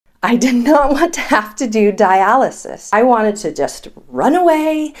I did not want to have to do dialysis. I wanted to just run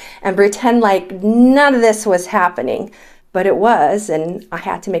away and pretend like none of this was happening, but it was, and I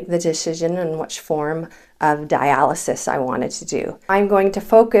had to make the decision on which form of dialysis I wanted to do. I'm going to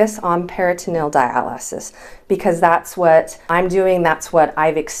focus on peritoneal dialysis because that's what I'm doing, that's what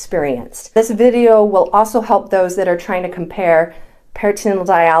I've experienced. This video will also help those that are trying to compare peritoneal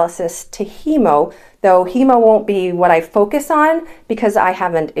dialysis to hemo, though hemo won't be what I focus on because I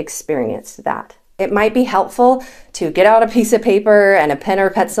haven't experienced that. It might be helpful to get out a piece of paper and a pen or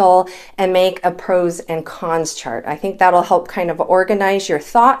pencil and make a pros and cons chart. I think that'll help kind of organize your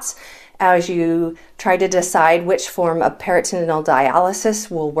thoughts as you try to decide which form of peritoneal dialysis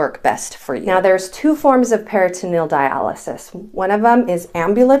will work best for you. Now there's two forms of peritoneal dialysis. One of them is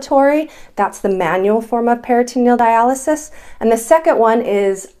ambulatory, that's the manual form of peritoneal dialysis, and the second one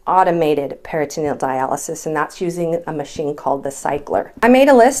is automated peritoneal dialysis, and that's using a machine called the cycler. I made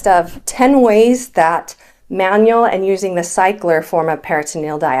a list of 10 ways that manual and using the cycler form of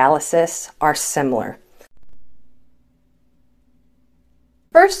peritoneal dialysis are similar.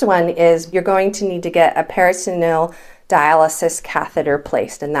 First one is you're going to need to get a peritoneal dialysis catheter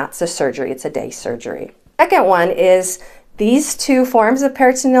placed, and that's a surgery. It's a day surgery. Second one is these two forms of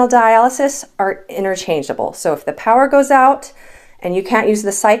peritoneal dialysis are interchangeable. So if the power goes out and you can't use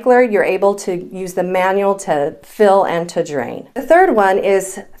the cycler, you're able to use the manual to fill and to drain. The third one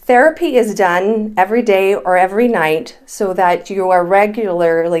is therapy is done every day or every night so that you are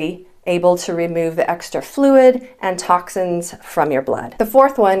regularly able to remove the extra fluid and toxins from your blood. The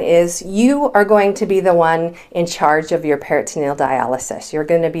fourth one is you are going to be the one in charge of your peritoneal dialysis. You're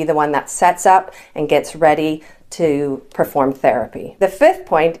going to be the one that sets up and gets ready to perform therapy. The fifth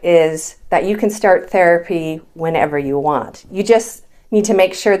point is that you can start therapy whenever you want. You just need to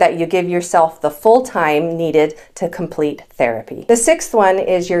make sure that you give yourself the full time needed to complete therapy. The sixth one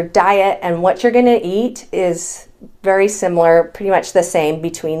is your diet, and what you're going to eat is very similar, pretty much the same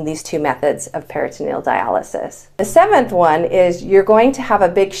between these two methods of peritoneal dialysis. The seventh one is you're going to have a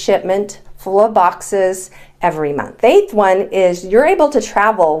big shipment full of boxes every month. The eighth one is you're able to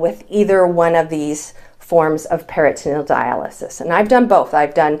travel with either one of these forms of peritoneal dialysis. And I've done both.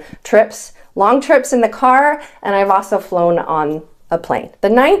 I've done trips, long trips in the car, and I've also flown on a plane. The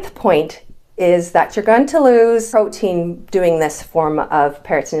ninth point is that you're going to lose protein doing this form of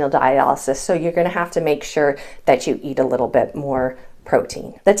peritoneal dialysis, so you're going to have to make sure that you eat a little bit more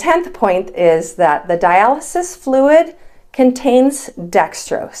protein. The 10th point is that the dialysis fluid contains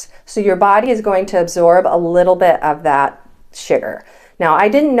dextrose, so your body is going to absorb a little bit of that sugar. Now, I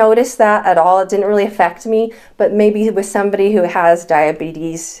didn't notice that at all. It didn't really affect me, but maybe with somebody who has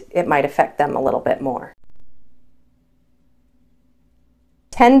diabetes, it might affect them a little bit more.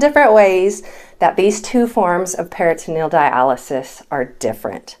 10 different ways that these two forms of peritoneal dialysis are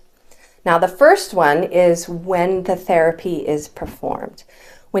different. Now, the first one is when the therapy is performed.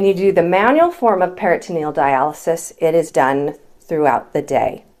 When you do the manual form of peritoneal dialysis, it is done throughout the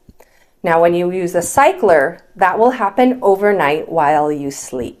day. Now, when you use a cycler, that will happen overnight while you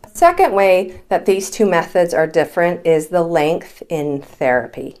sleep. The second way that these two methods are different is the length in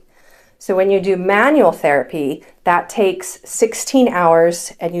therapy. So when you do manual therapy, that takes 16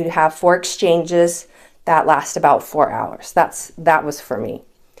 hours and you have 4 exchanges that last about 4 hours. That was for me.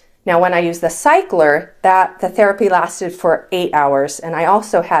 Now when I use the cycler, the therapy lasted for 8 hours, and I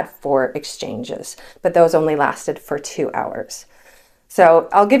also had 4 exchanges, but those only lasted for 2 hours. So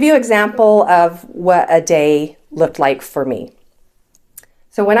I'll give you an example of what a day looked like for me.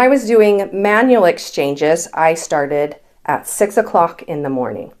 So when I was doing manual exchanges, I started at 6 o'clock in the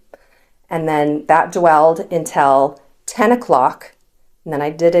morning. And then that dwelled until 10 o'clock. And then I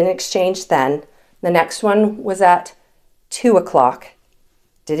did an exchange then. The next one was at 2 o'clock.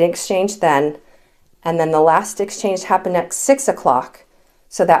 Did an exchange then. And then the last exchange happened at 6 o'clock.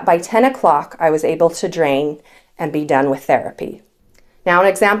 So that by 10 o'clock, I was able to drain and be done with therapy. Now, an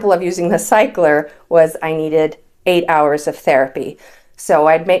example of using the cycler was I needed 8 hours of therapy. So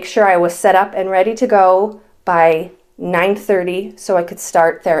I'd make sure I was set up and ready to go by 9:30 so I could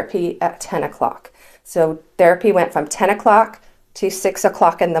start therapy at 10 o'clock. So therapy went from 10 o'clock to 6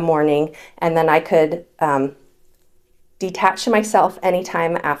 o'clock in the morning, and then I could detach myself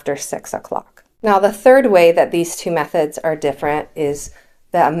anytime after 6 o'clock. Now, the third way that these two methods are different is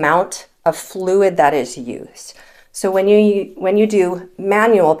the amount of fluid that is used. So when you do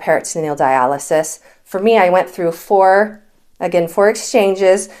manual peritoneal dialysis, for me, I went through 4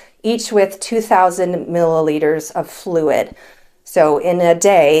 exchanges, each with 2,000 milliliters of fluid. So in a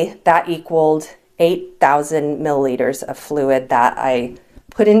day, that equaled 8,000 milliliters of fluid that I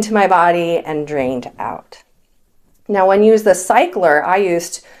put into my body and drained out. Now, when you use the cycler, I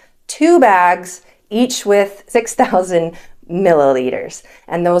used 2 bags, each with 6,000 milliliters.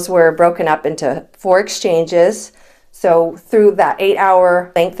 And those were broken up into 4 exchanges. So through that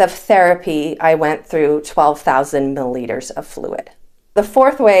 8-hour length of therapy, I went through 12,000 milliliters of fluid. The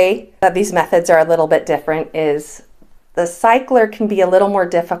fourth way that these methods are a little bit different is the cycler can be a little more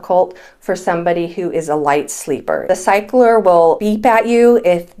difficult for somebody who is a light sleeper. The cycler will beep at you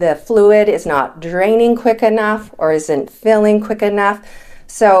if the fluid is not draining quick enough or isn't filling quick enough.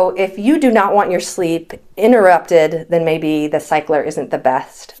 So if you do not want your sleep interrupted, then maybe the cycler isn't the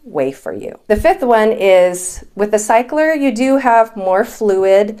best way for you. The fifth one is with the cycler, you do have more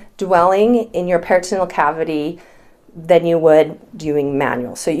fluid dwelling in your peritoneal cavity than you would doing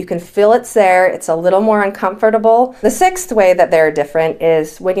manual. So you can feel it's there, it's a little more uncomfortable. The sixth way that they're different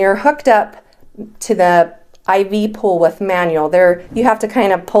is when you're hooked up to the IV pool with manual, you have to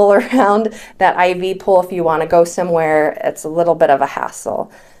kind of pull around that IV pool if you want to go somewhere. It's a little bit of a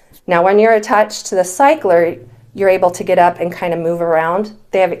hassle. Now when you're attached to the cycler, you're able to get up and kind of move around.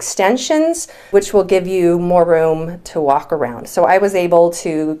 They have extensions, which will give you more room to walk around. So I was able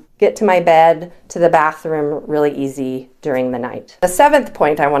to get to my bed, to the bathroom really easy during the night. The seventh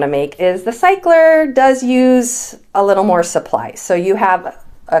point I want to make is the cycler does use a little more supply. So you have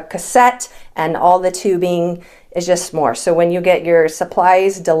a cassette and all the tubing is just more. So when you get your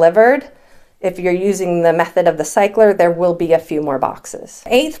supplies delivered, if you're using the method of the cycler, there will be a few more boxes.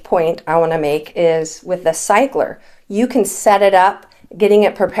 Eighth point I want to make is with the cycler, you can set it up, getting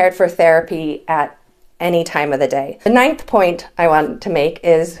it prepared for therapy at any time of the day. The ninth point I want to make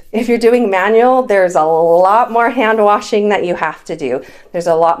is if you're doing manual, there's a lot more hand washing that you have to do. There's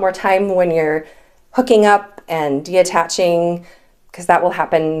a lot more time when you're hooking up and deattaching, because that will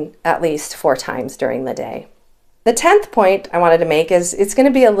happen at least 4 times during the day. The 10th point I wanted to make is it's going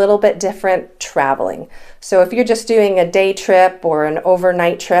to be a little bit different traveling. So if you're just doing a day trip or an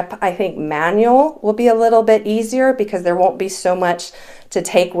overnight trip, I think manual will be a little bit easier because there won't be so much to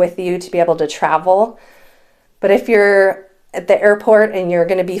take with you to be able to travel. But if you're at the airport and you're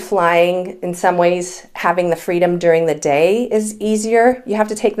going to be flying, in some ways having the freedom during the day is easier. You have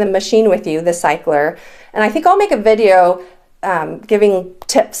to take the machine with you, the cycler. And I think I'll make a video giving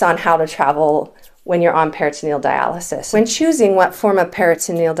tips on how to travel when you're on peritoneal dialysis. When choosing what form of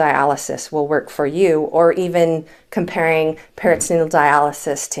peritoneal dialysis will work for you, or even comparing peritoneal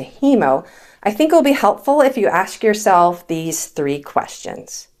dialysis to hemo, I think it will be helpful if you ask yourself these 3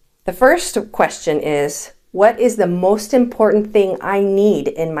 questions. The first question is, what is the most important thing I need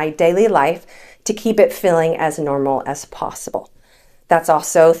in my daily life to keep it feeling as normal as possible? That's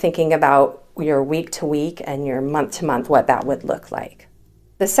also thinking about your week to week and your month to month, what that would look like.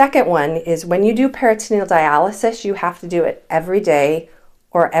 The second one is when you do peritoneal dialysis, you have to do it every day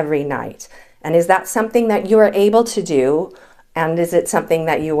or every night. And is that something that you are able to do? And is it something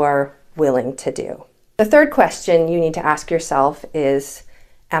that you are willing to do? The third question you need to ask yourself is,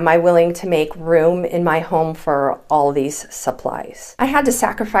 am I willing to make room in my home for all these supplies? I had to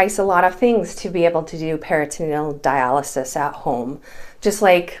sacrifice a lot of things to be able to do peritoneal dialysis at home, just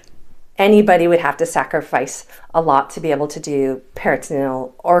like anybody would have to sacrifice a lot to be able to do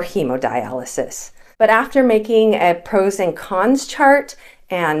peritoneal or hemodialysis. But after making a pros and cons chart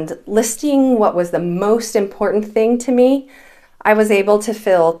and listing what was the most important thing to me, I was able to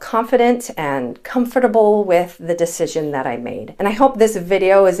feel confident and comfortable with the decision that I made. And I hope this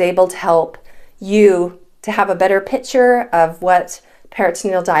video is able to help you to have a better picture of what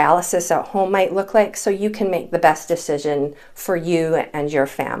peritoneal dialysis at home might look like so you can make the best decision for you and your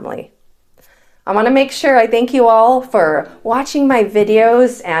family. I want to make sure I thank you all for watching my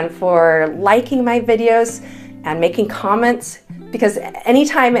videos and for liking my videos and making comments, because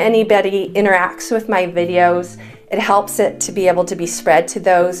anytime anybody interacts with my videos, it helps it to be able to be spread to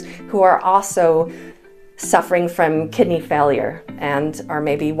those who are also suffering from kidney failure and are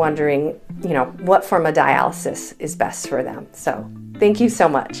maybe wondering, what form of dialysis is best for them. So thank you so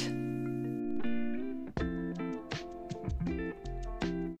much.